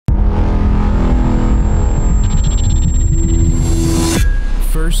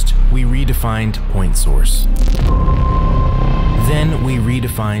redefined point source. Then we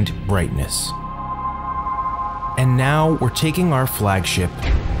redefined brightness. And now we're taking our flagship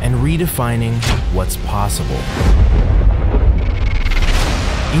and redefining what's possible.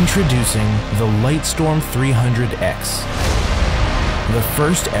 Introducing the Lightstorm 300X, the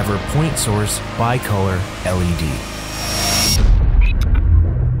first ever point source bicolor LED.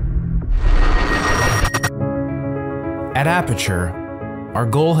 At Aputure, our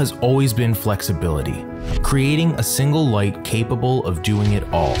goal has always been flexibility, creating a single light capable of doing it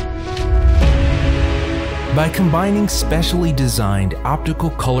all. By combining specially designed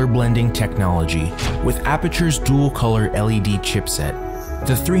optical color blending technology with Aputure's dual-color LED chipset,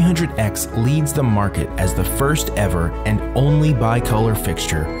 the 300X leads the market as the first ever and only bicolor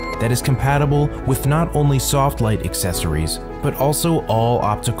fixture that is compatible with not only soft light accessories, but also all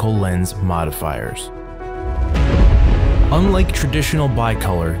optical lens modifiers. Unlike traditional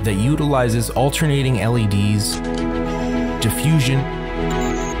bicolor that utilizes alternating LEDs, diffusion,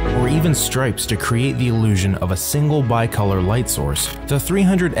 or even stripes to create the illusion of a single bicolor light source, the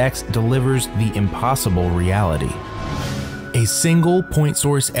 300X delivers the impossible reality. A single point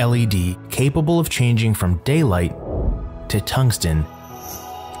source LED capable of changing from daylight to tungsten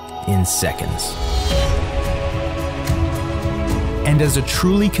in seconds. And as a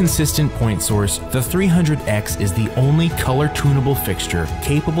truly consistent point source, the 300X is the only color tunable fixture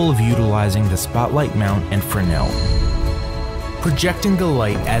capable of utilizing the spotlight mount and Fresnel, projecting the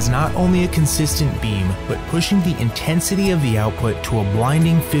light as not only a consistent beam, but pushing the intensity of the output to a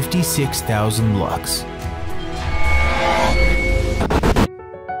blinding 56,000 lux.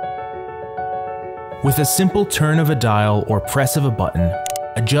 With a simple turn of a dial or press of a button,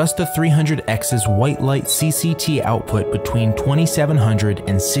 adjust the 300X's white light CCT output between 2700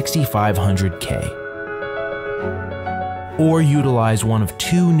 and 6500K. Or utilize one of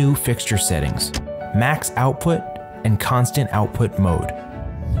two new fixture settings, max output and constant output mode.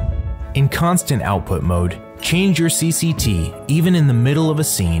 In constant output mode, change your CCT even in the middle of a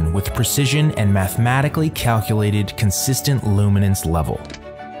scene with precision and mathematically calculated consistent luminance level.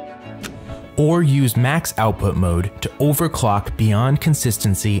 Or use max output mode to overclock beyond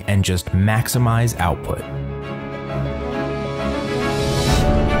consistency and just maximize output.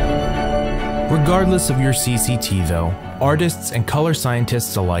 Regardless of your CCT though, artists and color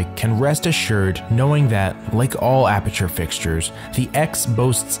scientists alike can rest assured knowing that, like all Aputure fixtures, the X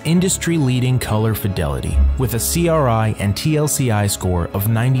boasts industry-leading color fidelity with a CRI and TLCI score of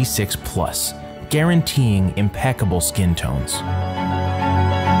 96+, guaranteeing impeccable skin tones.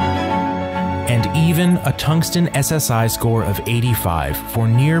 And even a tungsten SSI score of 85 for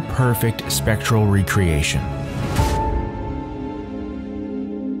near-perfect spectral recreation.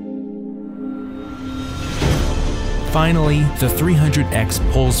 Finally, the 300X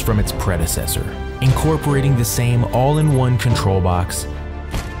pulls from its predecessor, incorporating the same all-in-one control box,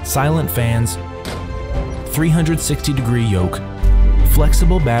 silent fans, 360-degree yoke,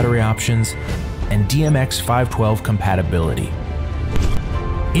 flexible battery options, and DMX512 compatibility.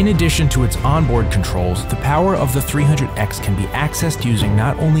 In addition to its onboard controls, the power of the 300X can be accessed using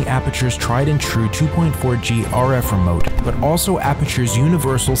not only Aputure's tried and true 2.4G RF remote, but also Aputure's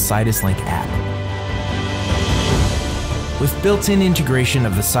universal Sidus Link app. With built-in integration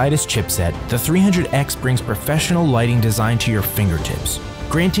of the Sidus chipset, the 300X brings professional lighting design to your fingertips,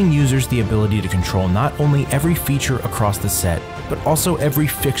 granting users the ability to control not only every feature across the set, but also every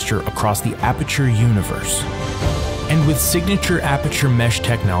fixture across the Aputure universe. And with signature Aputure mesh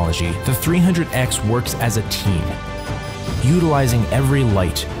technology, the 300X works as a team, utilizing every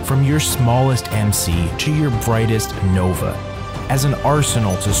light, from your smallest MC to your brightest Nova, as an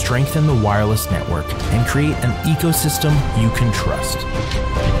arsenal to strengthen the wireless network and create an ecosystem you can trust.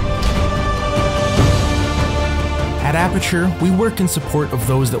 At Aputure, we work in support of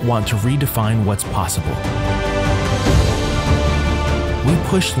those that want to redefine what's possible. We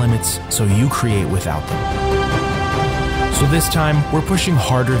push limits so you create without them. So this time, we're pushing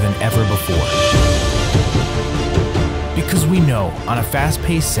harder than ever before. Because we know, on a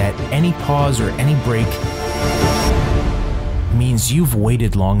fast-paced set, any pause or any break means you've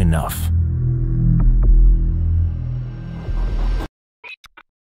waited long enough.